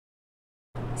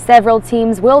Several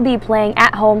teams will be playing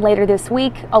at home later this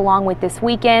week, along with this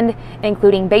weekend,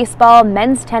 including baseball,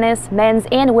 men's tennis, men's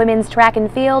and women's track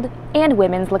and field, and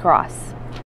women's lacrosse.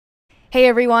 Hey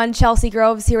everyone, Chelsea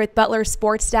Groves here with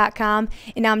ButlerSports.com,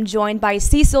 and I'm joined by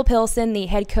Cecil Pilson, the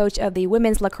head coach of the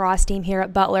women's lacrosse team here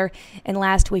at Butler. And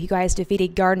last week you guys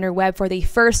defeated Gardner-Webb for the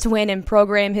first win in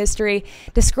program history.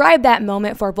 Describe that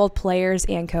moment for both players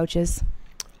and coaches.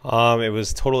 It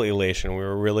was total elation. We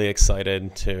were really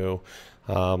excited to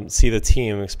see the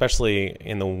team, especially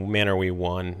in the manner we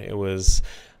won.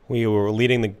 We were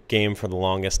leading the game for the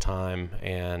longest time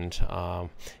and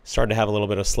started to have a little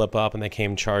bit of slip up, and they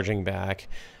came charging back.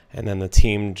 And then the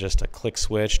team just click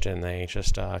switched, and they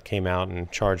just came out and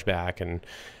charged back, and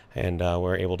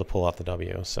were able to pull off the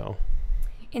W. So,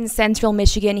 in Central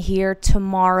Michigan here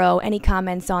tomorrow, any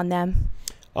comments on them?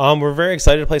 We're very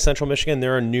excited to play Central Michigan.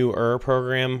 They're a newer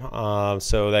program,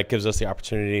 so that gives us the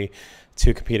opportunity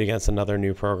to compete against another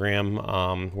new program.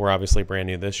 We're obviously brand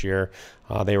new this year.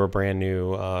 They were brand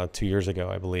new 2 years ago,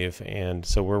 I believe. And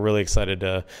so we're really excited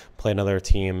to play another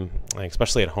team,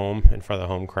 especially at home in front of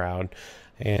the home crowd.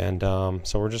 And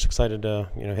so we're just excited to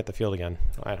hit the field again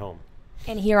at home.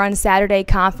 And here on Saturday,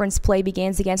 conference play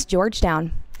begins against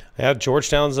Georgetown. Yeah,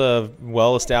 Georgetown's a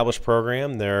well-established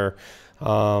program. They're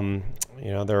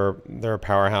they're a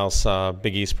powerhouse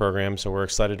Big East program, so we're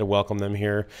excited to welcome them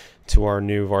here to our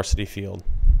new varsity field.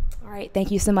 All right,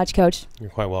 thank you so much, Coach. You're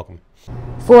quite welcome.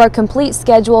 For a complete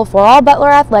schedule for all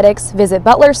Butler athletics, visit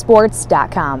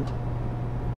ButlerSports.com.